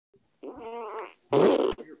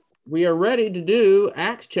We are ready to do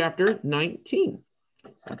Acts chapter 19.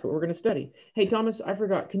 That's what we're going to study. Hey, Thomas, I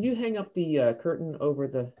forgot. Can you hang up the curtain over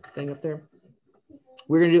the thing up there?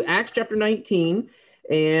 We're going to do Acts chapter 19,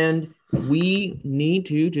 and we need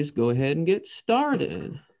to just go ahead and get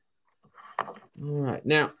started. All right.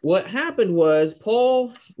 Now, what happened was,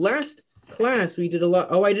 Paul, last class, we did a lot.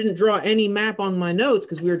 Oh, I didn't draw any map on my notes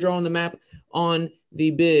because we were drawing the map on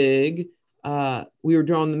the big, board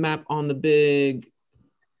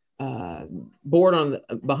on the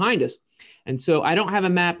behind us. And so I don't have a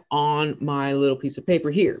map on my little piece of paper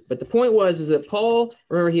here. But the point is that Paul,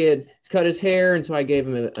 remember, he had cut his hair, and so I gave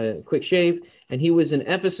him a quick shave, and he was in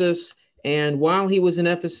Ephesus. And while he was in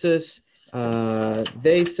Ephesus,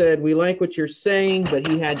 they said, we like what you're saying, but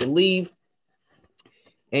he had to leave.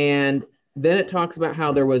 And then it talks about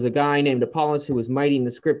how there was a guy named Apollos who was mighty in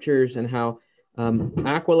the scriptures, and how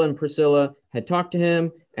Aquila and Priscilla had talked to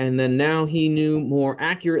him, and then now he knew more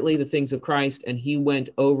accurately the things of Christ, and he went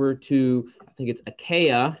over to, I think it's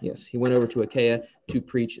Achaia. Yes, he went over to Achaia to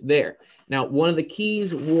preach there. Now, one of the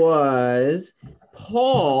keys was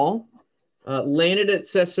Paul landed at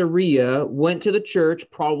Caesarea, went to the church,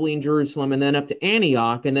 probably in Jerusalem, and then up to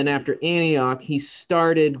Antioch. And then after Antioch, he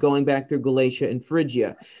started going back through Galatia and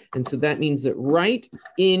Phrygia. And so that means that right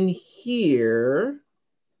in here,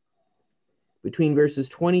 between verses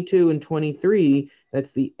 22 and 23,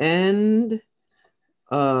 that's the end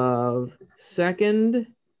of second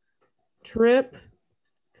trip.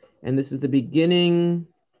 And this is the beginning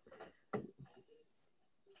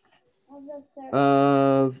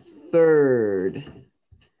of third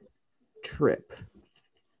trip.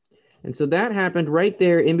 And so that happened right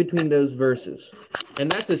there in between those verses.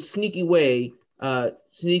 And that's a sneaky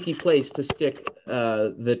place to stick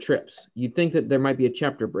the trips. You'd think that there might be a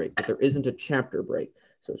chapter break, but there isn't a chapter break.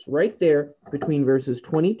 So it's right there between verses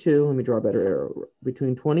 22. Let me draw a better arrow.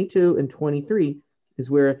 Between 22 and 23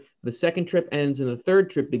 is where the second trip ends and the third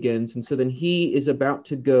trip begins. And so then he is about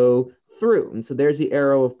to go through. And so there's the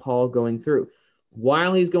arrow of Paul going through.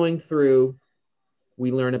 While he's going through,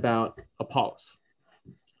 we learn about Apollos.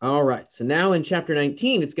 All right. So now in chapter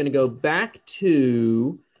 19, it's going to go back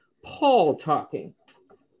to Paul talking.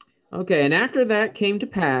 Okay, and after that came to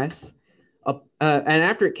pass,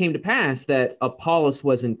 after it came to pass that Apollos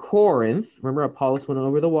was in Corinth, remember Apollos went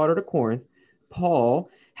over the water to Corinth, Paul,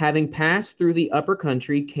 having passed through the upper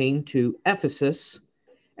country, came to Ephesus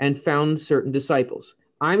and found certain disciples.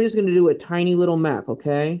 I'm just going to do a tiny little map,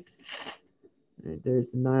 okay? All right, there's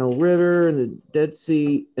the Nile River and the Dead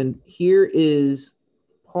Sea, and here is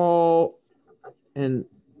Paul, and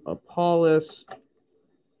Apollos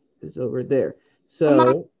is over there.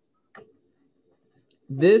 So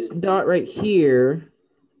this dot right here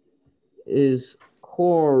is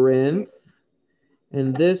Corinth,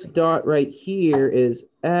 and this dot right here is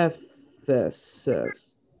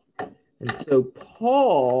Ephesus. And so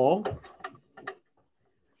Paul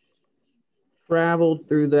traveled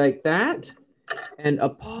through like that, and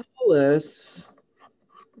Apollos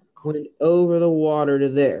went over the water to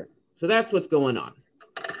there. So that's what's going on.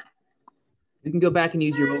 You can go back and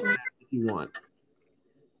use your old map if you want.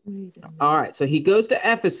 All right, so he goes to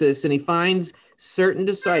Ephesus and he finds certain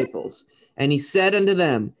disciples, and he said unto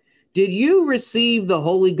them, did you receive the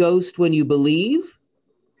Holy Ghost when you believe?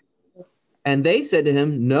 And they said to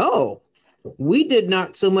him, no, we did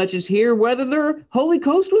not so much as hear whether the Holy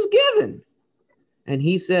Ghost was given. And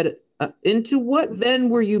he said, into what then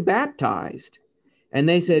were you baptized? And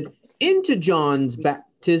they said, into John's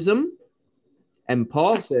baptism. And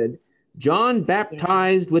Paul said, John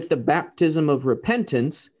baptized with the baptism of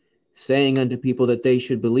repentance, saying unto people that they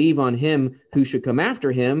should believe on him who should come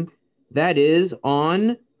after him, that is,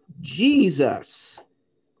 on Jesus.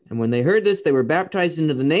 And when they heard this, they were baptized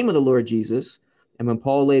into the name of the Lord Jesus. And when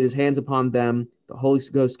Paul laid his hands upon them, the Holy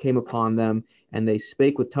Ghost came upon them, and they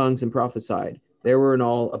spake with tongues and prophesied. There were in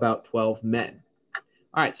all about 12 men.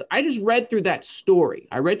 All right, so I just read through that story.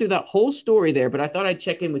 I read through that whole story there, but I thought I'd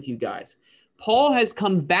check in with you guys. Paul has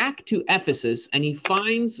come back to Ephesus, and he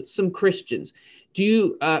finds some Christians.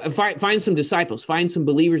 Find some disciples, find some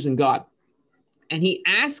believers in God. And he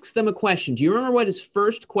asks them a question. Do you remember what his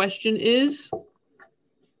first question is?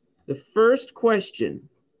 The first question.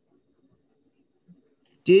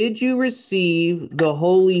 Did you receive the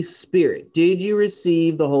Holy Spirit? Did you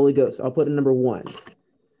receive the Holy Ghost? I'll put it number 1.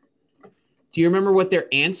 Do you remember what their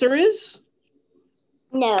answer is?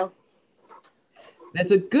 No.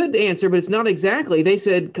 That's a good answer, but it's not exactly. They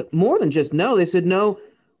said more than just no. They said, no,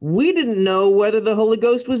 we didn't know whether the Holy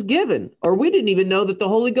Ghost was given, or we didn't even know that the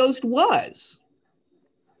Holy Ghost was.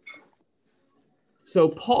 So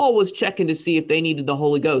Paul was checking to see if they needed the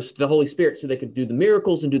Holy Ghost, the Holy Spirit, so they could do the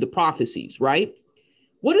miracles and do the prophecies, right?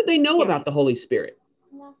 What did they know about the Holy Spirit?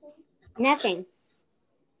 Nothing.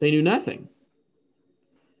 They knew nothing.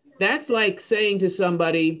 That's like saying to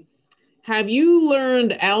somebody, have you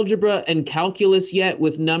learned algebra and calculus yet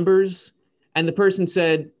with numbers? And the person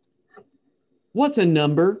said, what's a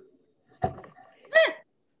number?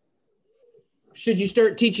 Should you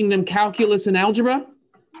start teaching them calculus and algebra?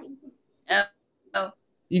 Oh.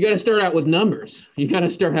 You got to start out with numbers.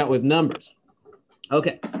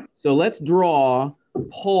 Okay, so let's draw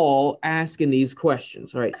Paul asking these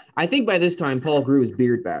questions. All right, I think by this time Paul grew his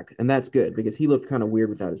beard back, and that's good because he looked kind of weird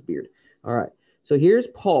without his beard. All right, so here's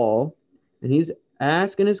Paul, and he's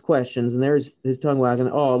asking his questions, and there's his tongue wagging.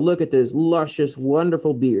 Oh, look at this luscious,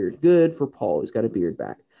 wonderful beard. Good for Paul. He's got a beard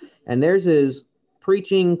back. And there's his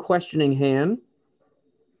preaching, questioning hand.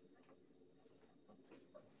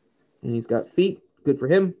 And he's got feet. Good for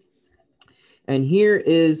him. And here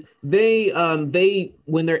is they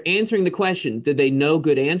when they're answering the question, did they know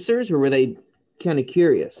good answers or were they kind of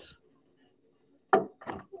curious?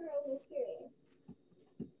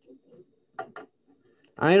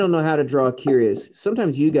 I don't know how to draw curious.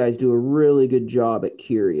 Sometimes you guys do a really good job at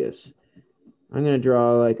curious. I'm going to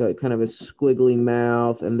draw like a kind of a squiggly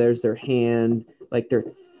mouth, and there's their hand, like they're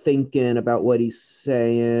thinking about what he's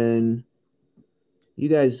saying. You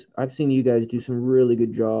guys, I've seen you guys do some really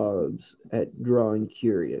good jobs at drawing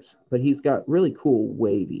curious, but he's got really cool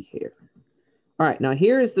wavy hair. All right, now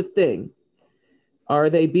here is the thing. Are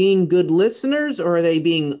they being good listeners or are they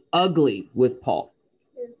being ugly with Paul?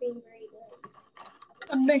 They're being very good.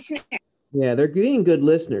 Good listener. Yeah, they're being good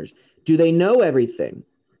listeners. Do they know everything?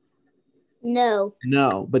 No.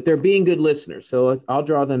 No, but they're being good listeners. So I'll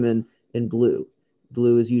draw them in blue.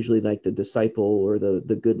 Blue is usually like the disciple or the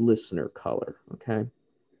good listener color, okay?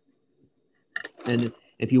 And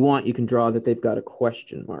if you want, you can draw that they've got a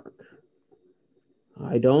question mark.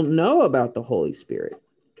 I don't know about the Holy Spirit,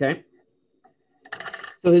 okay?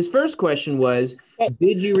 So his first question was,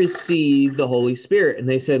 did you receive the Holy Spirit? And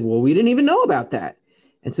they said, well, we didn't even know about that.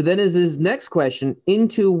 And so then is his next question,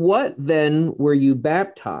 into what then were you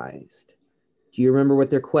baptized? Do you remember what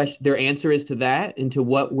their answer is to that? Into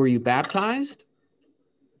what were you baptized?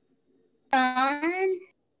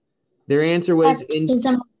 Their answer was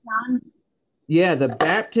Baptism of John. Yeah, the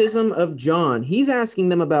baptism of John. He's asking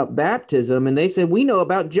them about baptism, and they said, we know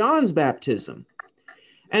about John's baptism.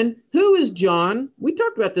 And who is John? We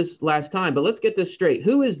talked about this last time, but let's get this straight.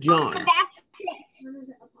 Who is John?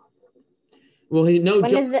 Well,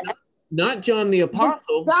 John, not John the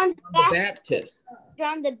Apostle, John the Baptist.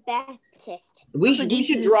 John the Baptist. We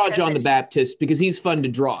should draw John the Baptist because he's fun to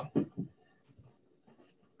draw.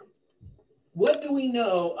 What do we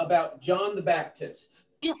know about John the Baptist?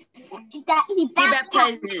 That he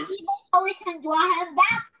baptizes.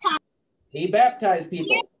 He baptized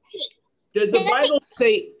people. Does the Bible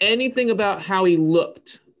say anything about how he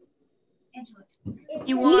looked?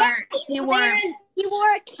 He wore a camel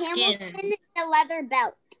skin and a leather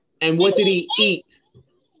belt. And what did he eat?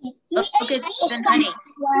 Locusts and honey.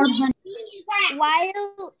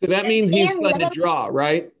 So that means he's fun to draw,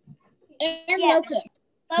 right? And locusts.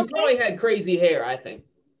 He probably had crazy hair, I think.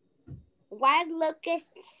 Wild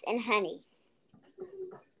locusts and honey.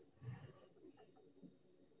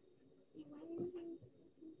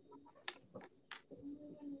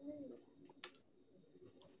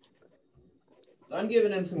 So I'm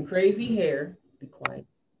giving him some crazy hair. Be quiet.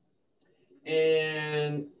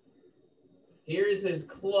 And here's his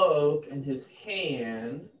cloak and his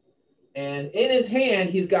hand. And in his hand,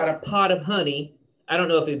 he's got a pot of honey. I don't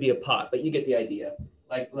know if it'd be a pot, but you get the idea.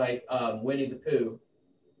 Like Winnie the Pooh.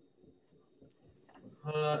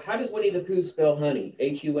 How does Winnie the Pooh spell honey?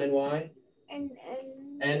 H-U-N-Y?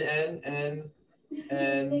 N-N-Y.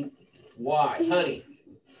 Honey.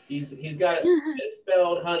 He's got a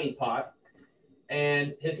spelled honey pot.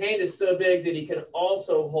 And his hand is so big that he can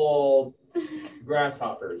also hold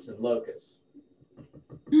grasshoppers and locusts.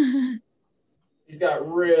 He's got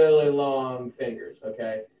really long fingers,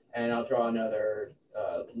 okay? And I'll draw another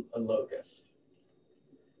a locust.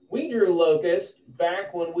 We drew locusts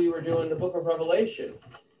back when we were doing the book of Revelation.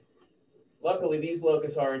 Luckily, these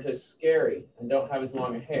locusts aren't as scary and don't have as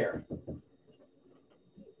long a hair.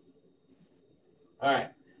 All right.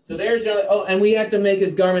 So there's your, oh, and we have to make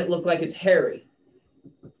his garment look like it's hairy.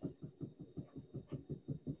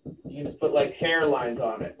 You can just put like hairlines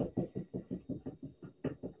on it.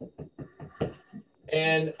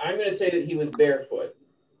 And I'm going to say that he was barefoot.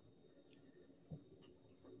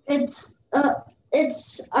 It's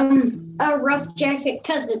a rough jacket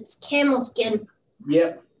because it's camel skin.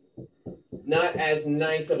 Yep. not as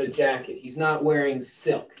nice of a jacket. He's not wearing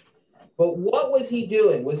silk. But what was he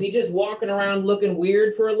doing? Was he just walking around looking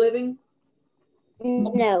weird for a living?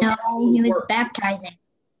 No. No, he was baptizing.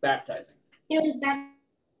 Baptizing. He was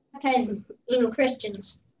baptizing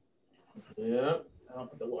Christians. Yeah. I'll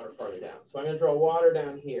put the water farther down. So I'm going to draw water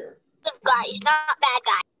down here. Good guy. He's not a bad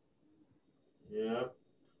guy. Yeah.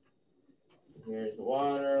 Here's the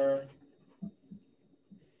water.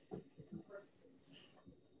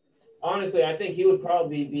 Honestly, I think he would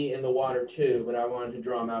probably be in the water too, but I wanted to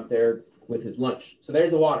draw him out there with his lunch. So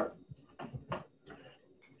there's the water.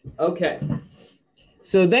 Okay.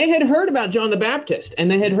 So they had heard about John the Baptist, and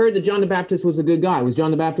they had heard that John the Baptist was a good guy. Was John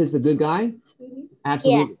the Baptist a good guy? Mm-hmm.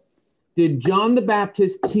 Absolutely. Yeah. Did John the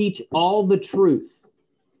Baptist teach all the truth?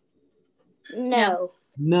 No.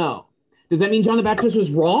 No. Does that mean John the Baptist was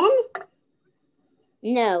wrong?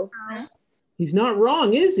 No. He's not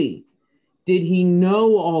wrong, is he? Did he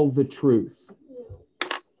know all the truth?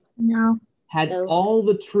 No. Had all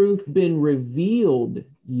the truth been revealed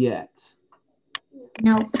yet?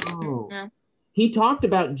 No. Oh. No. He talked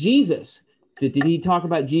about Jesus. Did he talk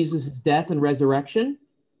about Jesus' death and resurrection?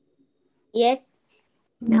 Yes.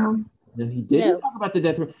 No. No, he didn't talk about the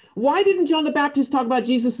death. Why didn't John the Baptist talk about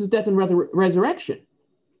Jesus' death and resurrection?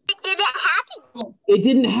 It didn't happen yet. It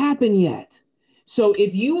didn't happen yet. So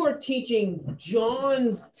if you are teaching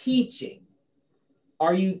John's teaching,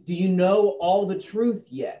 do you know all the truth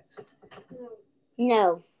yet?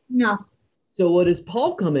 No. No. So what does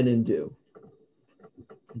Paul come in and do?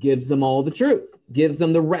 Gives them all the truth, gives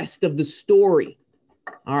them the rest of the story.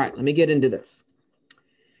 All right, let me get into this.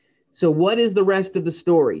 So what is the rest of the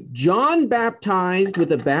story? John baptized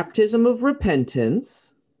with a baptism of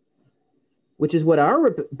repentance, which is what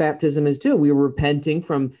our baptism is too. We were repenting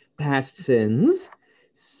from past sins,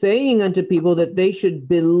 saying unto people that they should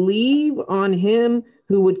believe on him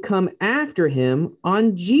who would come after him,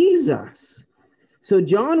 on Jesus. So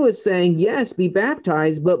John was saying, yes, be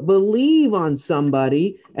baptized, but believe on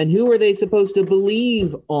somebody. And who are they supposed to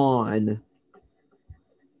believe on?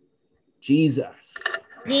 Jesus.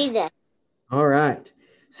 Jesus. All right.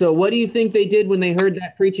 So what do you think they did when they heard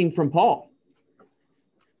that preaching from Paul?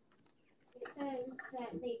 It says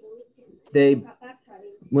that they believed him.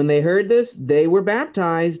 When they heard this, they were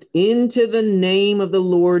baptized into the name of the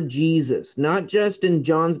Lord Jesus, not just in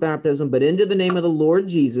John's baptism, but into the name of the Lord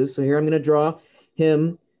Jesus. So here I'm going to draw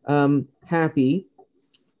him happy.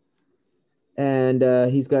 And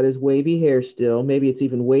he's got his wavy hair still. Maybe it's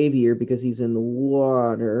even wavier because he's in the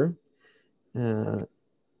water. And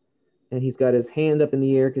he's got his hand up in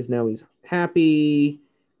the air because now he's happy.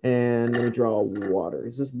 And let me draw water.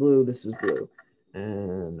 Is this blue? This is blue.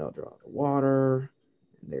 And I'll draw the water.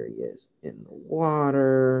 There he is in the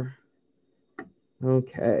water.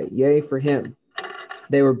 Okay, yay for him.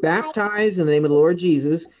 They were baptized in the name of the Lord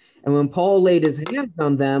Jesus. And when Paul laid his hands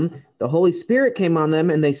on them, the Holy Spirit came on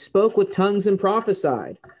them and they spoke with tongues and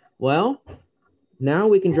prophesied. Well, now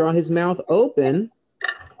we can draw his mouth open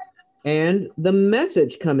and the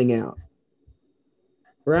message coming out,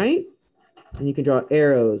 right? And you can draw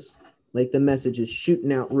arrows like the message is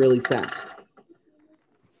shooting out really fast.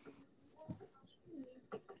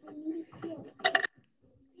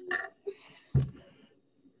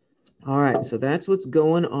 All right, so that's what's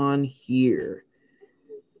going on here.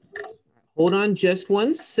 Hold on just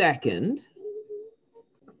 1 second.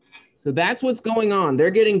 So that's what's going on. They're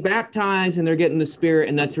getting baptized and they're getting the Spirit,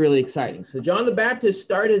 and that's really exciting. So John the Baptist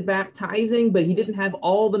started baptizing, but he didn't have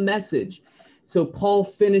all the message. So Paul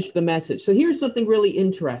finished the message. So here's something really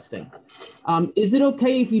interesting. Is it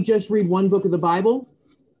okay if you just read one book of the Bible?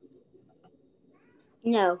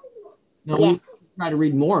 No. No, yes. We try to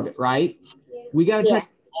read more of it, right? We got to check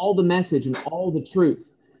all the message and all the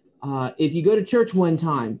truth. If you go to church one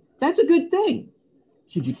time, that's a good thing.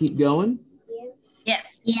 Should you keep going?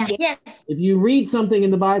 Yes. Yeah. Yes. If you read something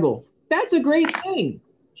in the Bible, that's a great thing.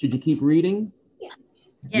 Should you keep reading?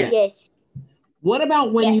 Yes. Yes. What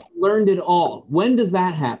about when you learned it all? When does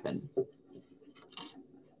that happen?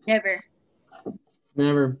 Never.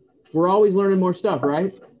 Never. We're always learning more stuff,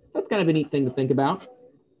 right? That's kind of a neat thing to think about.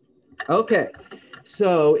 Okay.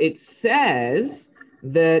 So it says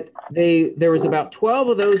that there was about 12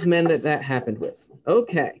 of those men that happened with.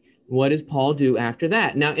 Okay. What does Paul do after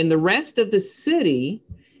that? Now, in the rest of the city,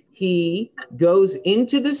 he goes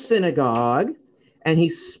into the synagogue and he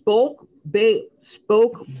spoke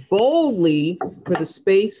boldly for the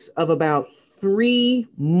space of about 3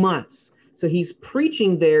 months. So he's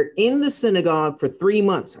preaching there in the synagogue for 3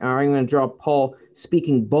 months. All right, I'm going to draw Paul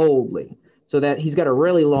speaking boldly so that he's got a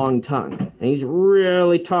really long tongue. And he's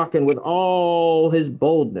really talking with all his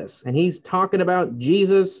boldness. And he's talking about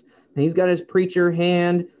Jesus, And he's got his preacher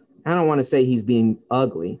hand. I don't want to say he's being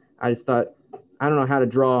ugly. I just thought, I don't know how to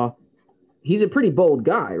draw. He's a pretty bold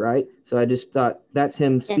guy, right? So I just thought that's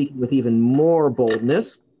him speaking with even more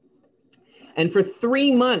boldness. And for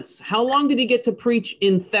 3 months, how long did he get to preach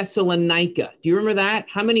in Thessalonica? Do you remember that?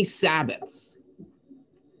 How many Sabbaths?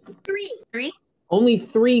 3. Only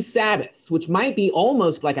 3 Sabbaths, which might be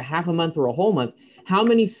almost like a half a month or a whole month. How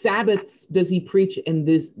many Sabbaths does he preach in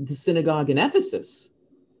the synagogue in Ephesus?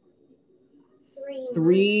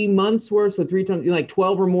 3 months worth, so 3 times, like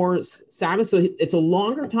 12 or more Sabbaths. So it's a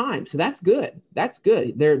longer time. So that's good. That's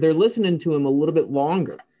good. They're listening to him a little bit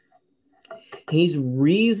longer. He's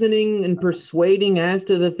reasoning and persuading as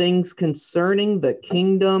to the things concerning the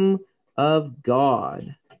kingdom of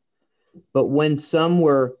God. But when some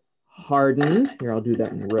were hardened, here, I'll do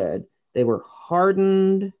that in red. They were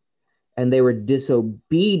hardened and they were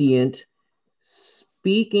disobedient,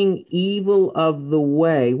 speaking evil of the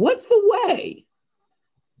way. What's the way?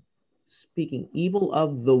 Speaking evil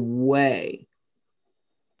of the way.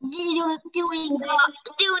 Doing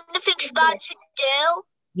the things God should do.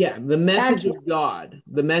 Yeah, the message of God.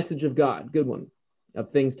 The message of God. Good one.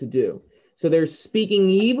 Of things to do. So they're speaking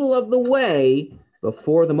evil of the way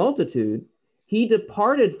before the multitude. He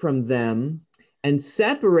departed from them and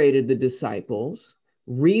separated the disciples,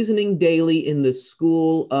 reasoning daily in the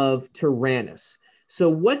school of Tyrannus. So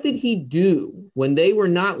what did he do when they were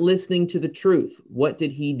not listening to the truth? What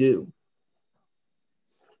did he do?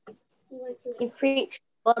 He preached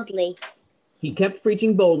boldly. He kept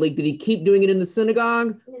preaching boldly. Did he keep doing it in the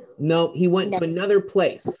synagogue? No, he went to another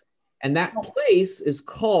place. And that place is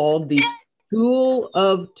called the School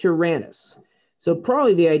of Tyrannus. So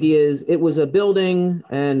probably the idea is it was a building,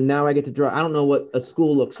 and now I get to draw. I don't know what a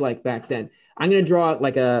school looks like back then. I'm going to draw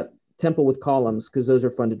like a temple with columns because those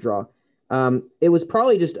are fun to draw. It was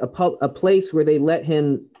probably just a place where they let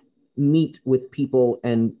him meet with people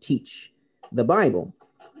and teach the Bible.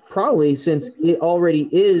 Probably since it already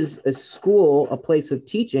is a school, a place of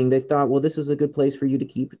teaching, they thought, well, this is a good place for you to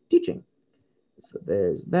keep teaching. So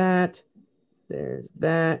there's that,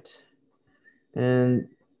 and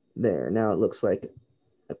there. Now it looks like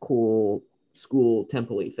a cool school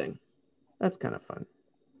temple-y thing. That's kind of fun.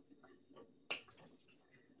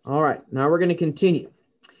 All right, now we're going to continue.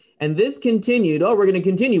 And this continued, we're going to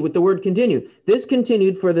continue with the word continue. This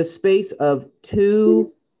continued for the space of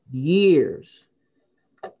 2 years.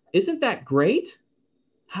 Isn't that great?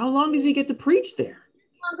 How long does he get to preach there?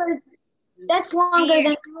 That's longer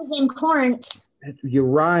than it was in Corinth. You're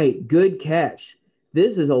right. Good catch.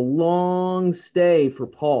 This is a long stay for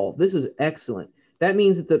Paul. This is excellent. That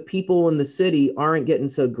means that the people in the city aren't getting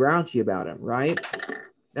so grouchy about him, right?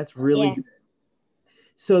 That's really good.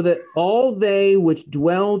 So that all they which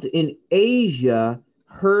dwelt in Asia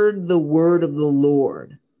heard the word of the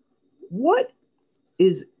Lord. What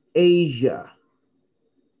is Asia?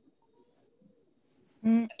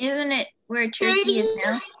 Isn't it where Turkey is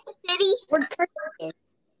now?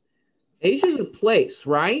 Asia's a place,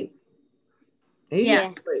 right? Asia's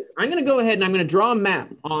a place. I'm going to go ahead and I'm going to draw a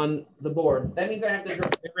map on the board. That means I have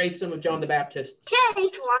to erase some of John the Baptist's.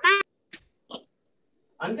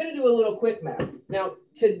 I'm going to do a little quick map. Now,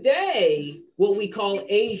 today, what we call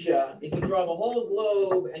Asia, if you draw the whole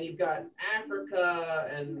globe and you've got Africa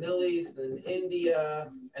and Middle East and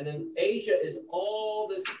India, and then Asia is all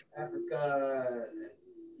this Africa,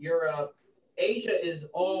 Europe. Asia is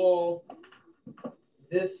all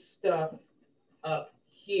this stuff up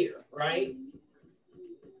here, right?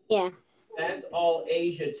 Yeah. That's all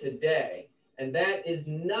Asia today. And that is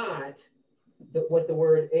not what the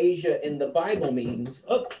word Asia in the Bible means.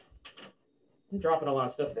 Oh, I'm dropping a lot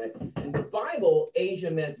of stuff there. In the Bible,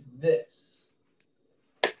 Asia meant this.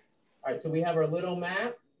 All right, so we have our little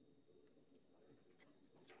map.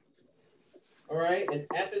 All right, and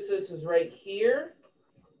Ephesus is right here.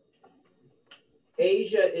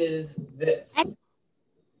 Asia is this.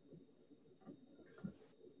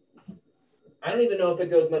 I don't even know if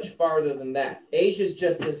it goes much farther than that. Asia is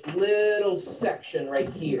just this little section right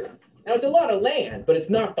here. Now, it's a lot of land, but it's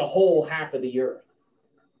not the whole half of the earth.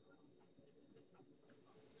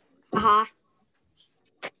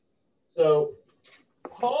 So,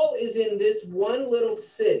 Paul is in this one little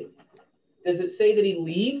city. Does it say that he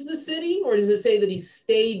leaves the city, or does it say that he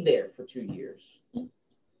stayed there for 2 years?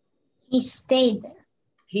 He stayed there.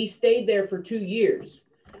 He stayed there for 2 years.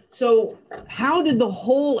 So, how did the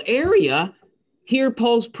whole area hear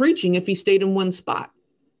Paul's preaching if he stayed in one spot?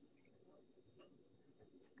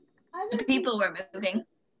 The people were moving.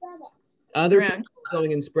 Other people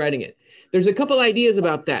going and spreading it. There's a couple ideas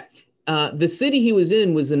about that. the city he was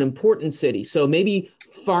in was an important city. So maybe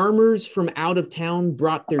farmers from out of town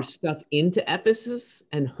brought their stuff into Ephesus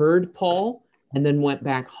and heard Paul and then went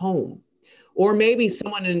back home. Or maybe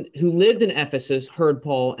someone who lived in Ephesus heard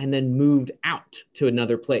Paul and then moved out to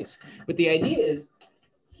another place. But the idea is,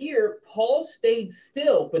 here, Paul stayed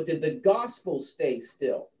still, but did the gospel stay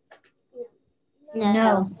still?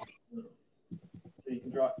 No. So you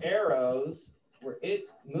can draw arrows where it's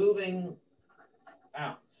moving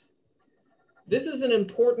out. This is an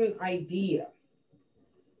important idea.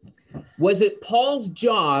 Was it Paul's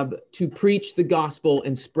job to preach the gospel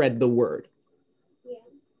and spread the word?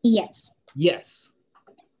 Yes. Yes.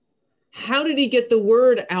 How did he get the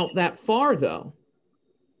word out that far, though?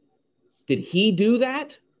 Did he do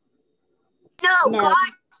that? No, God.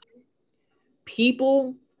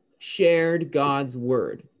 People shared God's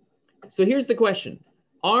word. So here's the question.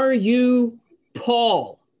 Are you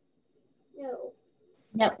Paul? No.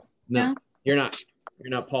 No. No, you're not.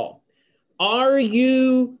 You're not Paul. Are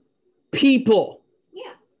you people?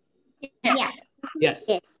 Yeah. Yeah. Yes.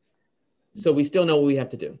 Yes. So we still know what we have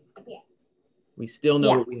to do. Yeah. We still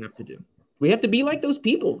know what we have to do. We have to be like those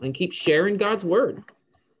people and keep sharing God's word.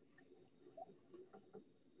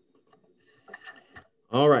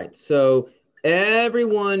 All right. So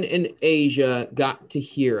everyone in Asia got to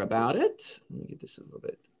hear about it. Let me get this a little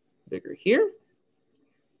bit bigger here.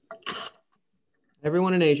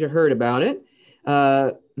 Everyone in Asia heard about it.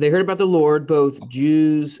 They heard about the Lord, both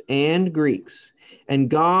Jews and Greeks. And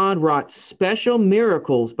God wrought special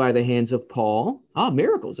miracles by the hands of Paul.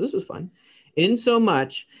 Miracles. This was fun.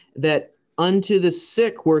 Insomuch that unto the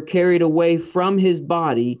sick were carried away from his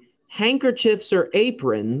body handkerchiefs or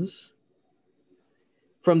aprons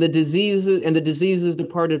from the diseases, and the diseases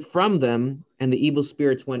departed from them, and the evil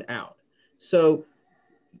spirits went out. So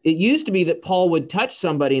it used to be that Paul would touch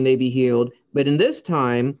somebody and they'd be healed. But in this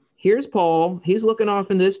time, here's Paul. He's looking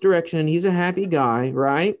off in this direction. He's a happy guy,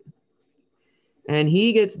 right? And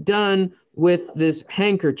he gets done with this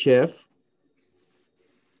handkerchief.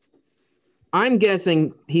 I'm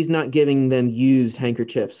guessing he's not giving them used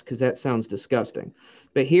handkerchiefs because that sounds disgusting.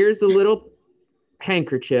 But here's the little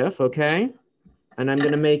handkerchief, okay? And I'm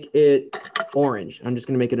going to make it orange. I'm just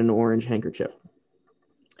going to make it an orange handkerchief.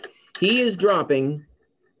 He is dropping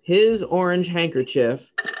his orange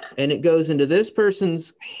handkerchief, and it goes into this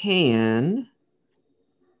person's hand.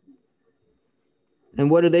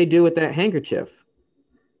 And what do they do with that handkerchief?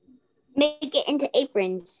 Make it into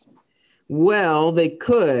aprons. Well, they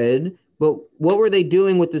could, but what were they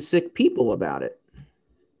doing with the sick people about it?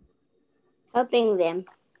 Helping them.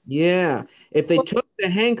 Yeah. If they took the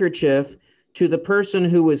handkerchief to the person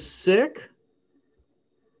who was sick,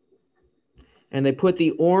 and they put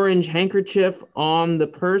the orange handkerchief on the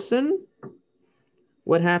person,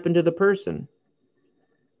 what happened to the person?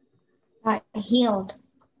 Healed.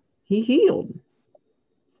 He healed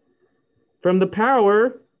from the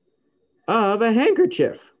power of a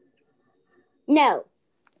handkerchief. No.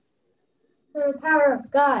 The power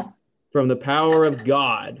of God. From the power of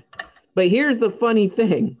God. But here's the funny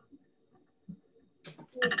thing.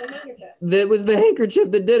 That was the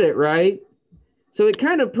handkerchief that did it, right? So it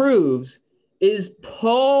kind of proves, is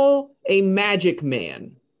Paul a magic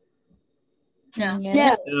man? No.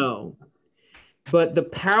 No. No. But the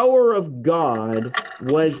power of God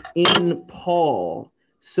was in Paul,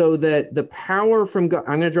 so that the power from God,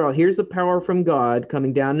 I'm going to draw, here's the power from God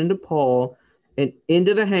coming down into Paul and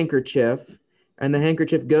into the handkerchief, and the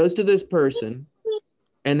handkerchief goes to this person,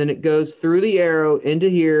 and then it goes through the arrow into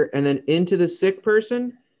here, and then into the sick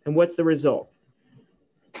person. And what's the result?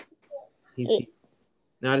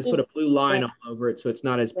 Now I just put a blue line all over it so it's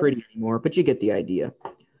not as pretty anymore, but you get the idea.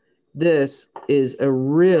 This is a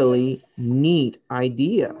really neat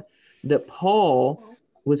idea that Paul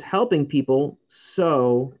was helping people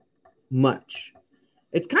so much.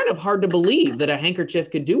 It's kind of hard to believe that a handkerchief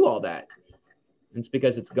could do all that. It's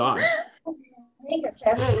because it's God.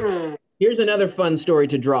 Here's another fun story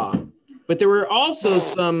to draw. But there were also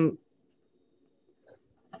some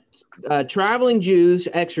traveling Jews,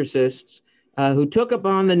 exorcists, who took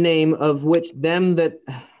upon the name of which them that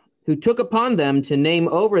who took upon them to name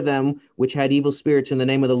over them which had evil spirits in the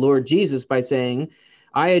name of the Lord Jesus, by saying,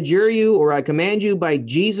 I adjure you, or I command you by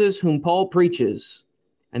Jesus whom Paul preaches.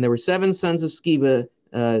 And there were 7 sons of Sceva,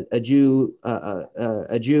 a Jew,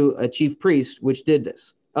 a chief priest, which did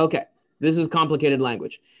this. Okay, this is complicated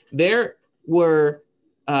language. There were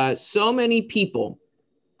so many people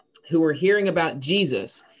who were hearing about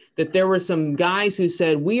Jesus that there were some guys who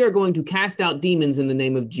said, we are going to cast out demons in the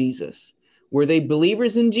name of Jesus. Were they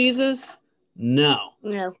believers in Jesus? No.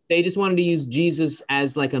 No. They just wanted to use Jesus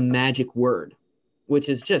as like a magic word. which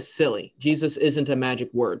is just silly. Jesus isn't a magic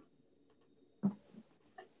word.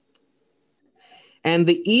 And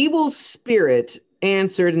the evil spirit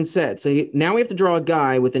answered and said, so now we have to draw a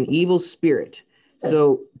guy with an evil spirit.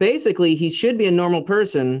 So basically, he should be a normal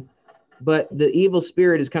person, but the evil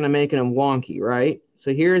spirit is kind of making him wonky, right?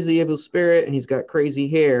 So here's the evil spirit, and he's got crazy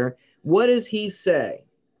hair. What does he say?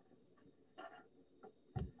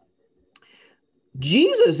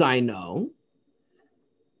 Jesus I know,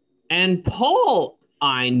 and Paul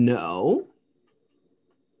I know,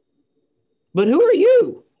 but who are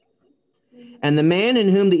you? And the man in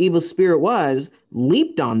whom the evil spirit was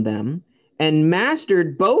leaped on them and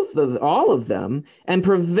mastered all of them and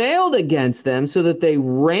prevailed against them so that they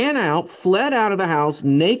ran out, fled out of the house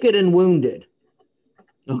naked and wounded.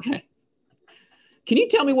 Okay. Can you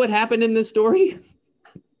tell me what happened in this story?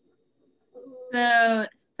 So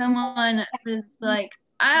someone was like,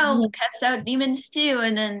 I'll cast out demons too.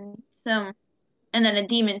 And then a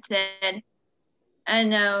demon said, I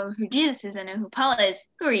know who Jesus is, I know who Paul is.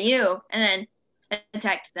 Who are you? And then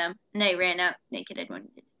attacked them, and they ran out naked and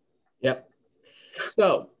wounded. Yep.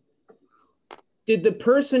 So, did the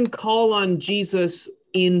person call on Jesus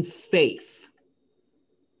in faith?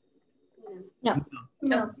 No.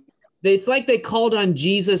 No. It's like they called on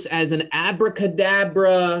Jesus as an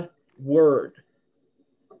abracadabra word.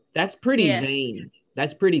 That's pretty vain.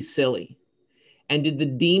 That's pretty silly. And did the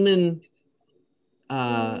demon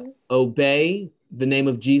obey the name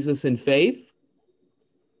of Jesus in faith?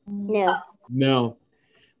 No. No.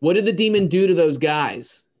 What did the demon do to those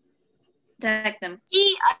guys? Attack them.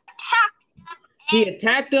 He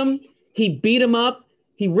attacked them. He beat them up.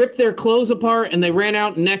 He ripped their clothes apart, and they ran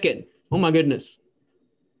out naked. Oh, my goodness.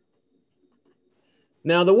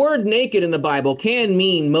 Now, the word naked in the Bible can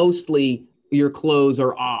mean mostly your clothes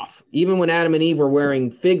are off. Even when Adam and Eve were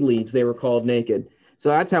wearing fig leaves, they were called naked. So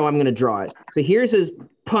that's how I'm going to draw it. So here's his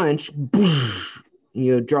punch.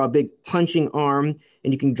 You draw a big punching arm,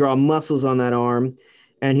 and you can draw muscles on that arm.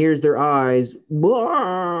 And here's their eyes.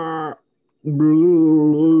 And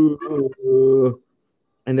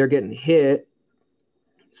they're getting hit.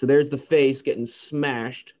 So there's the face getting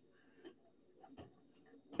smashed.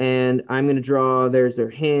 And I'm going to draw, there's their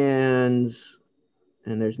hands,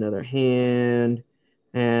 and there's another hand,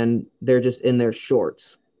 and they're just in their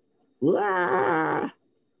shorts. Ah!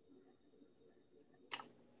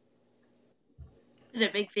 Those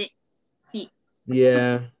are big feet.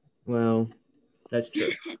 Yeah, well, that's true.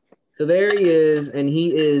 So there he is, and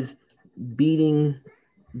he is beating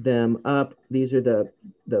them up. These are the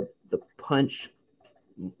punch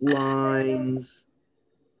lines.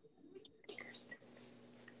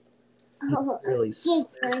 Really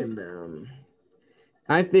smacking them.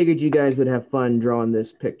 I figured you guys would have fun drawing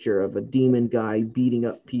this picture of a demon guy beating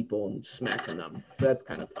up people and smacking them. So that's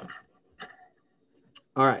kind of fun.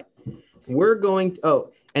 All right. We're going to,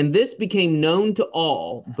 and this became known to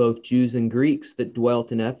all, both Jews and Greeks that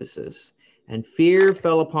dwelt in Ephesus, and fear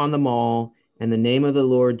fell upon them all, and the name of the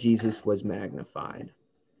Lord Jesus was magnified.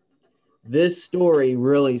 This story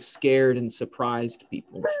really scared and surprised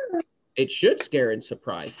people. It should scare and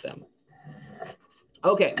surprise them.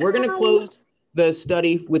 Okay, we're going to close the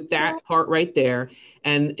study with that part right there.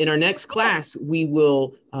 And in our next class, we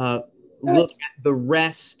will look at the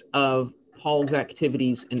rest of Paul's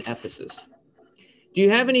activities in Ephesus. Do you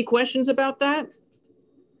have any questions about that?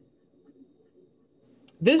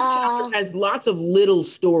 This chapter has lots of little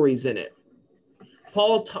stories in it.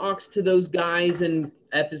 Paul talks to those guys in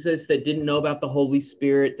Ephesus that didn't know about the Holy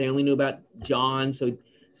Spirit. They only knew about John.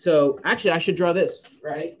 So actually, I should draw this,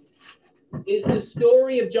 right? Is the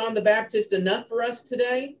story of John the Baptist enough for us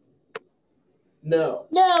today? No.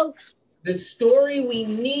 No. The story we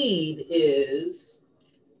need is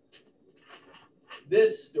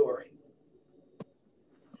this story.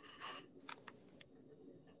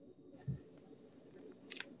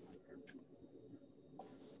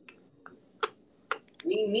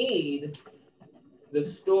 We need the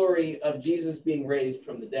story of Jesus being raised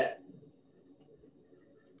from the dead.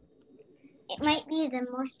 It might be the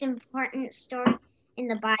most important story in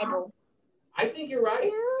the Bible. I think you're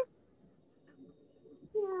right.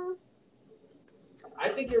 I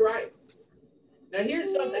think you're right. Now,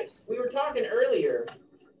 here's something. We were talking earlier.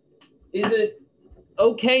 Is it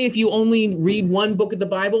okay if you only read one book of the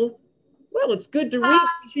Bible? Well, it's good to read.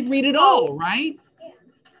 You should read it all, right?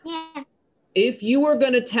 Yeah. If you were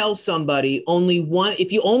going to tell somebody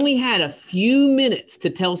if you only had a few minutes to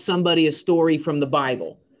tell somebody a story from the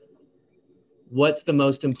Bible, what's the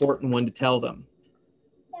most important one to tell them?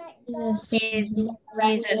 Jesus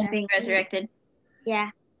being resurrected.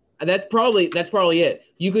 Yeah. That's probably it.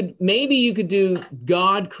 Maybe you could do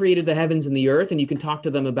God created the heavens and the earth, and you can talk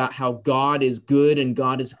to them about how God is good and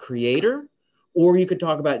God is a creator, or you could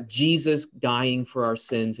talk about Jesus dying for our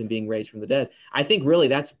sins and being raised from the dead. I think really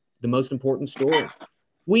that's the most important story.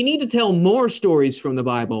 We need to tell more stories from the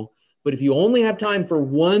Bible, but if you only have time for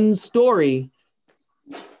one story,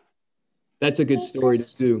 that's a good story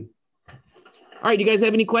to do. All right, you guys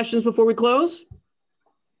have any questions before we close?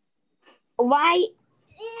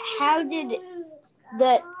 How did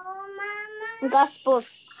the gospel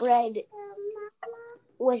spread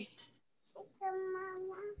with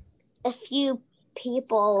a few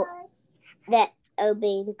people that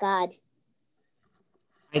obeyed God?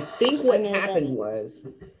 I think what happened was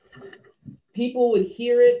people would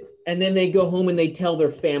hear it and then they go home and they tell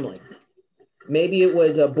their family. Maybe it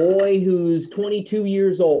was a boy who's 22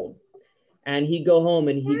 years old, and he'd go home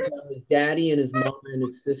and he'd tell his daddy and his mom and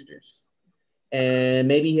his sisters. And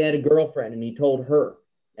maybe he had a girlfriend and he told her,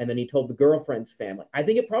 and then he told the girlfriend's family. I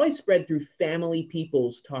think it probably spread through family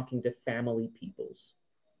peoples talking to family peoples.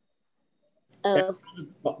 That's how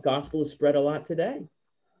the gospel is spread a lot today.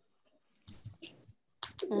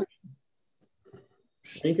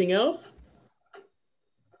 Anything else?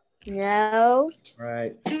 No. All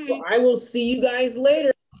right. So I will see you guys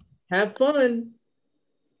later. Have fun.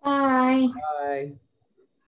 Bye. Bye.